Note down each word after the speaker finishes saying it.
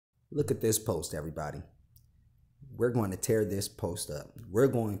Look at this post, everybody. We're going to tear this post up. We're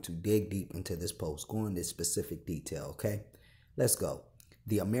going to dig deep into this post, go into specific detail, okay? Let's go.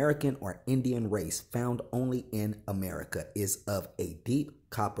 The American or Indian race found only in America is of a deep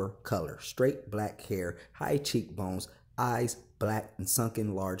copper color, straight black hair, high cheekbones, eyes black and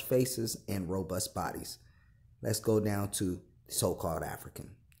sunken large faces, and robust bodies. Let's go down to so-called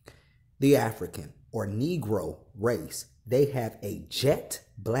African. The African or Negro race, they have a jet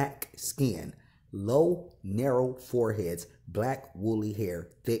black skin, low, narrow foreheads, black woolly hair,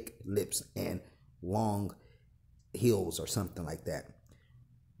 thick lips, and long heels or something like that.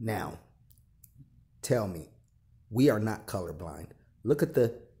 Now, tell me, we are not colorblind. Look at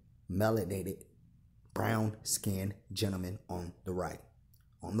the melanated brown skinned gentleman on the right,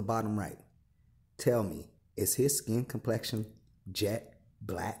 on the bottom right. Tell me, is his skin complexion jet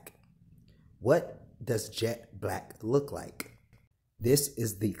black? What does jet black look like? This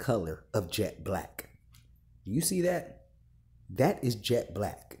is the color of jet black. Do you see that? That is jet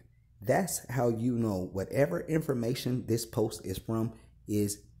black. That's how you know whatever information this post is from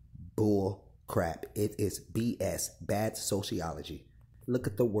is bull crap. It is BS, bad sociology. Look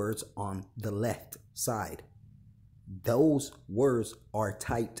at the words on the left side. Those words are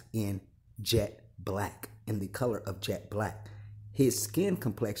typed in jet black, in the color of jet black. His skin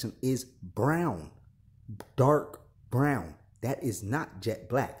complexion is brown, dark brown. That is not jet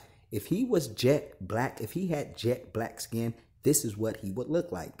black. If he was jet black, if he had jet black skin, this is what he would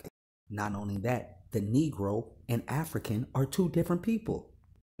look like. Not only that, the Negro and African are two different people.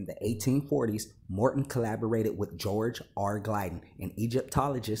 In the 1840s, Morton collaborated with George R. Glyden, an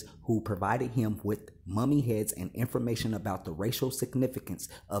Egyptologist who provided him with mummy heads and information about the racial significance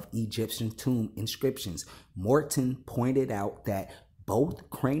of Egyptian tomb inscriptions. Morton pointed out that both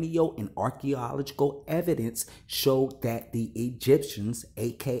cranial and archaeological evidence showed that the Egyptians,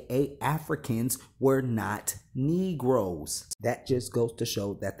 aka Africans, were not Negroes. That just goes to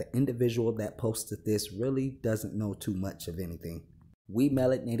show that the individual that posted this really doesn't know too much of anything. We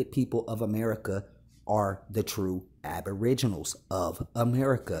melanated people of America are the true aboriginals of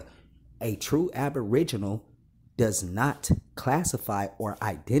America. A true aboriginal does not classify or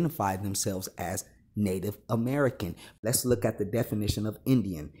identify themselves as Native American. Let's look at the definition of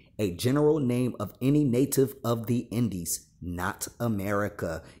Indian. A general name of any native of the Indies, not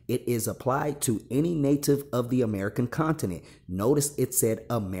America. It is applied to any native of the American continent. Notice it said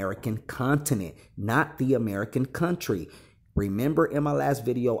American continent, not the American country. Remember in my last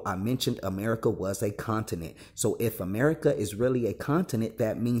video, I mentioned America was a continent. So if America is really a continent,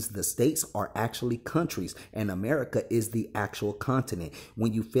 that means the states are actually countries and America is the actual continent.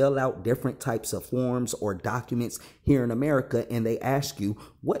 When you fill out different types of forms or documents here in America and they ask you,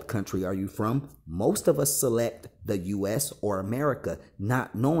 what country are you from? Most of us select the US or America,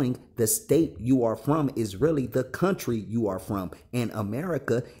 not knowing the state you are from is really the country you are from. And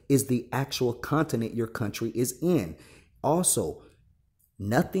America is the actual continent your country is in. Also,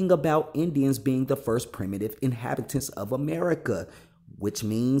 nothing about Indians being the first primitive inhabitants of America, which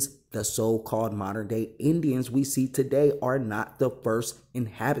means the so-called modern day Indians we see today are not the first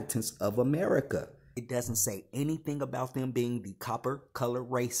inhabitants of America. It doesn't say anything about them being the copper color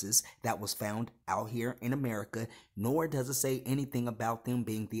races that was found out here in America, nor does it say anything about them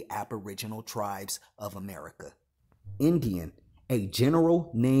being the aboriginal tribes of America. Indian, a general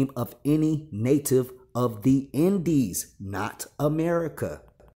name of any native of the Indies, not America.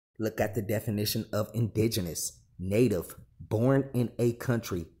 Look at the definition of indigenous. Native, born in a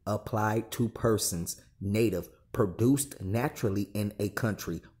country, applied to persons. Native, produced naturally in a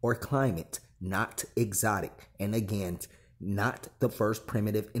country or climate, not exotic. And again, not the first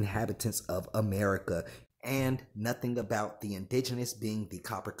primitive inhabitants of America. And nothing about the indigenous being the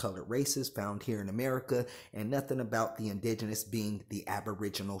copper-colored races found here in America, and nothing about the indigenous being the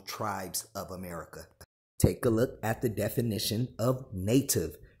aboriginal tribes of America. Take a look at the definition of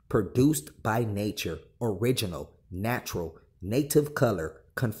native. Produced by nature, original, natural, native color,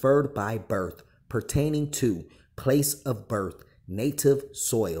 conferred by birth, pertaining to, place of birth, native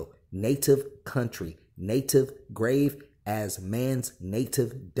soil, native country, native grave as man's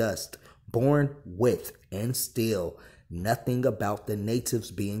native dust, born with and still. Nothing about the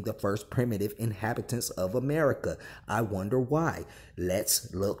natives being the first primitive inhabitants of America. I wonder why.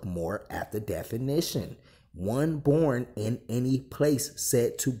 Let's look more at the definition. One born in any place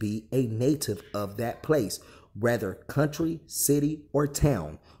said to be a native of that place, whether country, city, or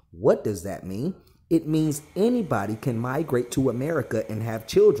town. What does that mean? It means anybody can migrate to America and have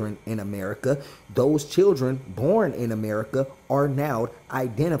children in America. Those children born in America are now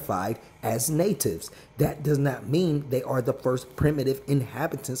identified as natives. That does not mean they are the first primitive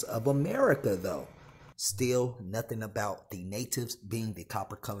inhabitants of America, though. Still, nothing about the natives being the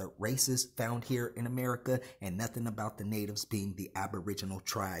copper-colored races found here in America, and nothing about the natives being the aboriginal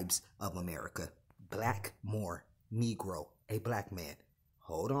tribes of America. Black, Moor, Negro, a black man.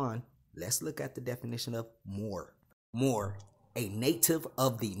 Hold on. Let's look at the definition of Moor. Moor, a native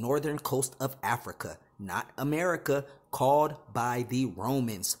of the northern coast of Africa, not America, called by the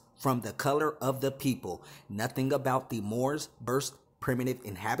Romans from the color of the people. Nothing about the Moors, first primitive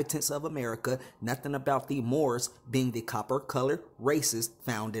inhabitants of America. Nothing about the Moors being the copper-colored races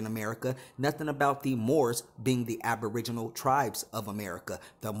found in America. Nothing about the Moors being the aboriginal tribes of America.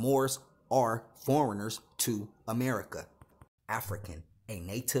 The Moors are foreigners to America. African, a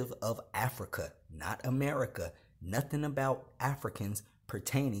native of Africa, not America. Nothing about Africans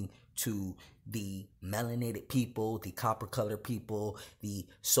pertaining to the melanated people, the copper-colored people, the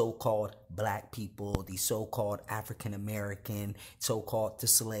so-called black people, the so-called African-American, so-called the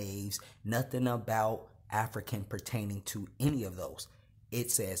slaves. Nothing about African pertaining to any of those.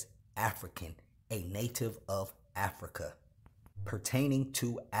 It says African, a native of Africa, pertaining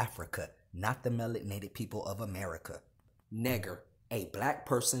to Africa, not the melanated people of America. Negger, a black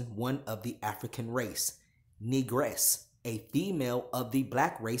person, one of the African race. Negress, a female of the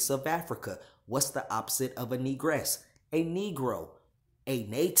black race of Africa. What's the opposite of a negress? A Negro, a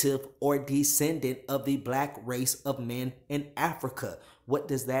native or descendant of the black race of men in Africa. What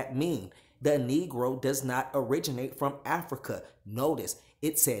does that mean? The Negro does not originate from Africa. Notice,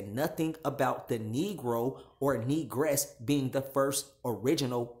 it said nothing about the Negro or Negress being the first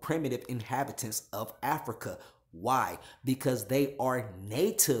original primitive inhabitants of Africa. Why? Because they are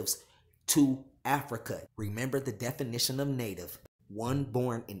natives to Africa. Remember the definition of native. One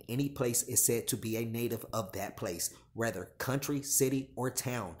born in any place is said to be a native of that place, whether country, city, or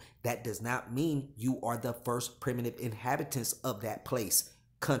town. That does not mean you are the first primitive inhabitants of that place,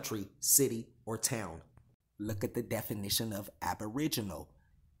 country, city, or town. Look at the definition of aboriginal.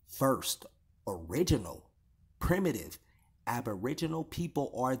 First, original, primitive. Aboriginal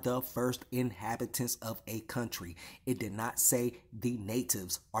people are the first inhabitants of a country. It did not say the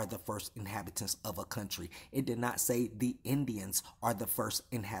natives are the first inhabitants of a country. It did not say the Indians are the first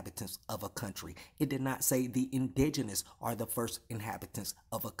inhabitants of a country. It did not say the indigenous are the first inhabitants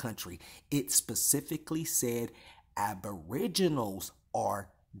of a country. It specifically said aboriginals are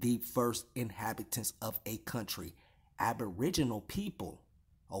the first inhabitants of a country. Aboriginal people,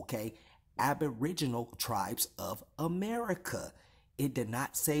 okay? Aboriginal tribes of America. It did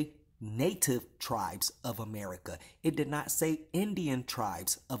not say native tribes of America. It did not say Indian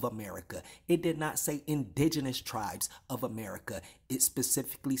tribes of America. It did not say indigenous tribes of America. It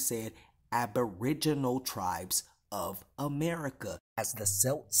specifically said aboriginal tribes of America. As the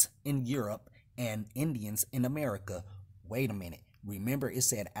Celts in Europe and Indians in America. Wait a minute. Remember, it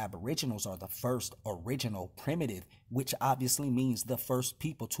said aboriginals are the first original primitive, which obviously means the first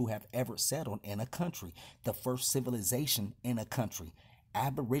people to have ever settled in a country, the first civilization in a country.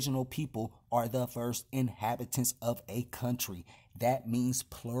 Aboriginal people are the first inhabitants of a country. That means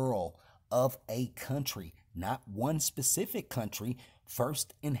plural of a country, not one specific country,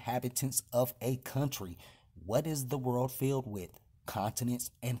 first inhabitants of a country. What is the world filled with?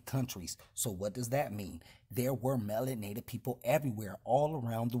 Continents and countries. So what does that mean? There were melanated people everywhere, all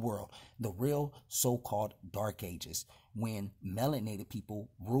around the world. The real so-called Dark Ages, when melanated people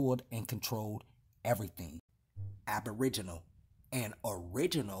ruled and controlled everything. Aboriginal, an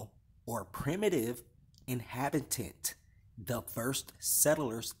original or primitive inhabitant. The first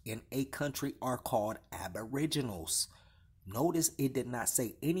settlers in a country are called aboriginals. Notice it did not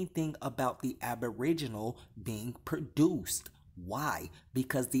say anything about the aboriginal being produced. Why?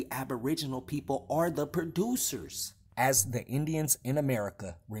 Because the aboriginal people are the producers. As the Indians in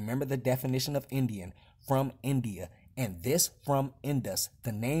America, remember the definition of Indian, from India, and this from Indus,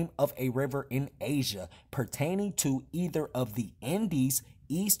 the name of a river in Asia, pertaining to either of the Indies,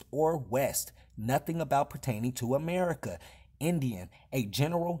 east or west. Nothing about pertaining to America. Indian, a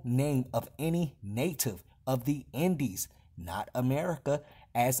general name of any native of the Indies, not America.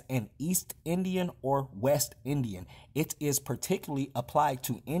 As an East Indian or West Indian, it is particularly applied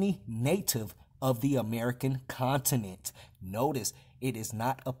to any native of the American continent. Notice it is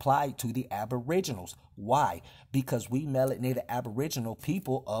not applied to the Aboriginals. Why? Because we melanated Aboriginal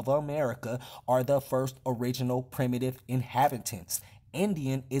people of America are the first original primitive inhabitants.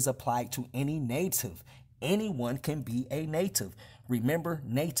 Indian is applied to any native. Anyone can be a native. Remember,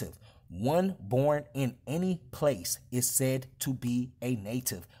 native. One born in any place is said to be a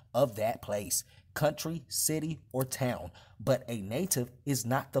native of that place. country, city, or town. But a native is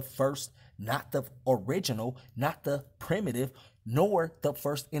not the first, not the original, not the primitive, nor the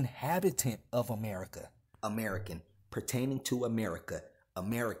first inhabitant of America. American, pertaining to America.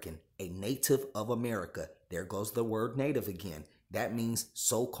 American, a native of America. There goes the word native again. That means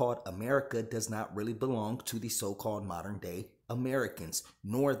so-called America does not really belong to the so-called modern day Americans,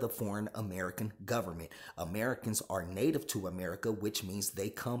 nor the foreign American government. Americans are native to America, which means they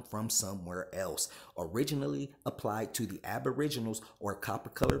come from somewhere else. Originally applied to the Aboriginals or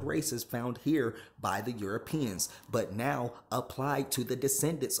copper-colored races found here by the Europeans, but now applied to the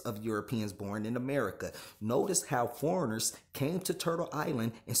descendants of Europeans born in America. Notice how foreigners came to Turtle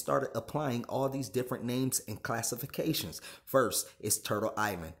Island and started applying all these different names and classifications. First, it's Turtle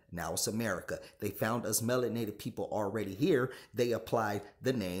Island. Now it's America. They found us melanated people already here. They applied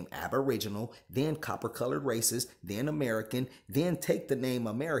the name Aboriginal, then copper-colored races, then American, then take the name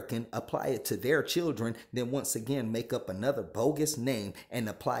American, apply it to their children, then once again make up another bogus name and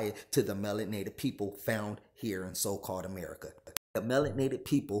apply it to the melanated people found here in so-called America. The melanated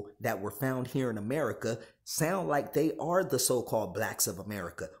people that were found here in America sound like they are the so-called blacks of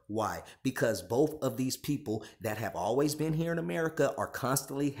America. Why? Because both of these people that have always been here in America are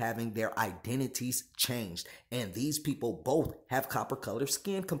constantly having their identities changed. And these people both have copper-colored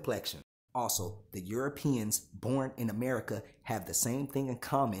skin complexion. Also, the Europeans born in America have the same thing in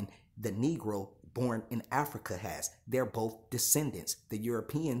common the Negro born in Africa has. They're both descendants. The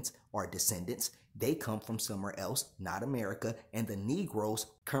Europeans are descendants. They come from somewhere else, not America, and the Negroes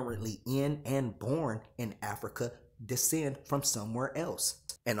currently in and born in Africa descend from somewhere else.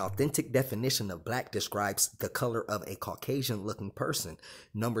 An authentic definition of black describes the color of a Caucasian-looking person.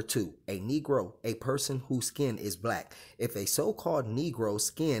 Number 2, a Negro, a person whose skin is black. If a so-called Negro's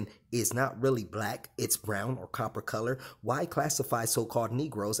skin is not really black, it's brown or copper color, why classify so-called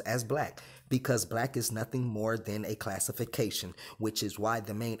Negroes as black? Because black is nothing more than a classification, which is why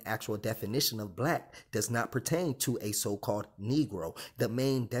the main actual definition of black does not pertain to a so-called Negro. The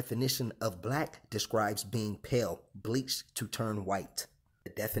main definition of black describes being pale, bleached to turn white. The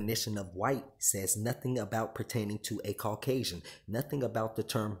definition of white says nothing about pertaining to a Caucasian, nothing about the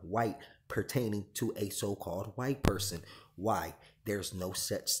term white pertaining to a so-called white person. Why? There's no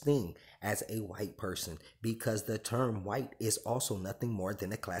such thing as a white person because the term white is also nothing more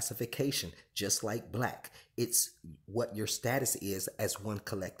than a classification, just like black. It's what your status is as one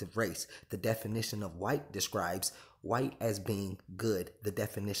collective race. The definition of white describes white as being good. The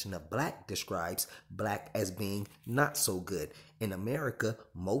definition of black describes black as being not so good. In America,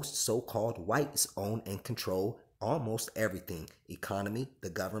 most so-called whites own and control almost everything: economy, the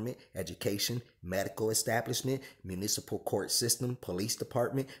government, education, medical establishment, municipal court system, police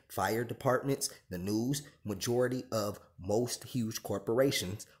department, fire departments, the news. Majority of most huge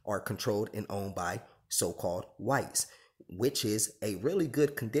corporations are controlled and owned by so-called whites, which is a really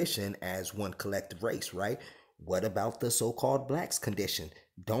good condition as one collective race, right? What about the so-called blacks condition?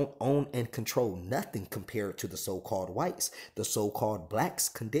 Don't own and control nothing compared to the so-called whites. The so-called blacks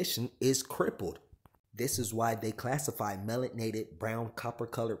condition is crippled. This is why they classify melanated, brown,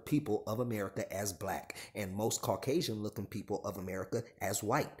 copper-colored people of America as black and most Caucasian-looking people of America as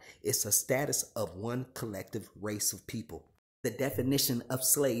white. It's a status of one collective race of people. The definition of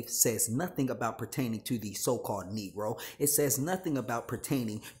slave says nothing about pertaining to the so-called Negro. It says nothing about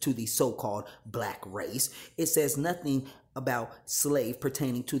pertaining to the so-called black race. It says nothing about slave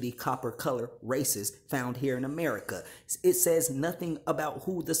pertaining to the copper color races found here in America. It says nothing about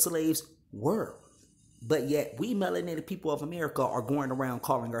who the slaves were. But yet we melanated people of America are going around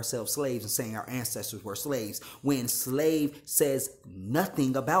calling ourselves slaves and saying our ancestors were slaves when slave says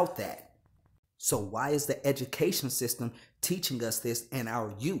nothing about that. So why is the education system teaching us this in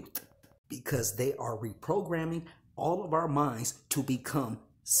our youth? Because they are reprogramming all of our minds to become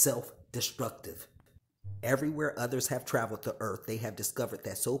self-destructive. Everywhere others have traveled the earth, they have discovered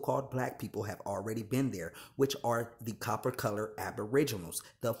that so-called black people have already been there, which are the copper-colored aboriginals,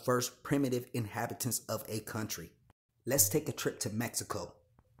 the first primitive inhabitants of a country. Let's take a trip to Mexico.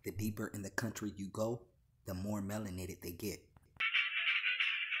 The deeper in the country you go, the more melanated they get.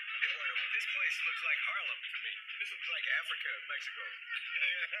 Mexico.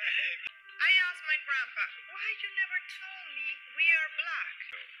 I asked my grandpa, why you never told me we are black?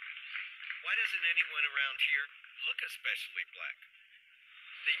 Why doesn't anyone around here look especially black?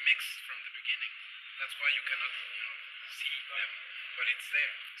 They mix from the beginning. That's why you cannot, see them, but it's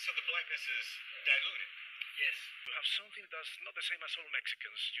there. So the blackness is diluted. Yes. You have something that's not the same as all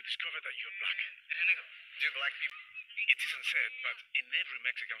Mexicans. You discover that you're black. Do black people? It isn't said, but in every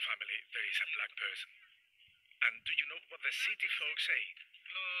Mexican family, there is a black person. And do you know what the city folks say?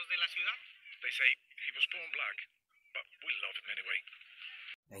 Los de la ciudad. They say he was born black, but we love him anyway.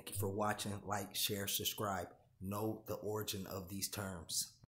 Thank you for watching. Like, share, subscribe. Know the origin of these terms.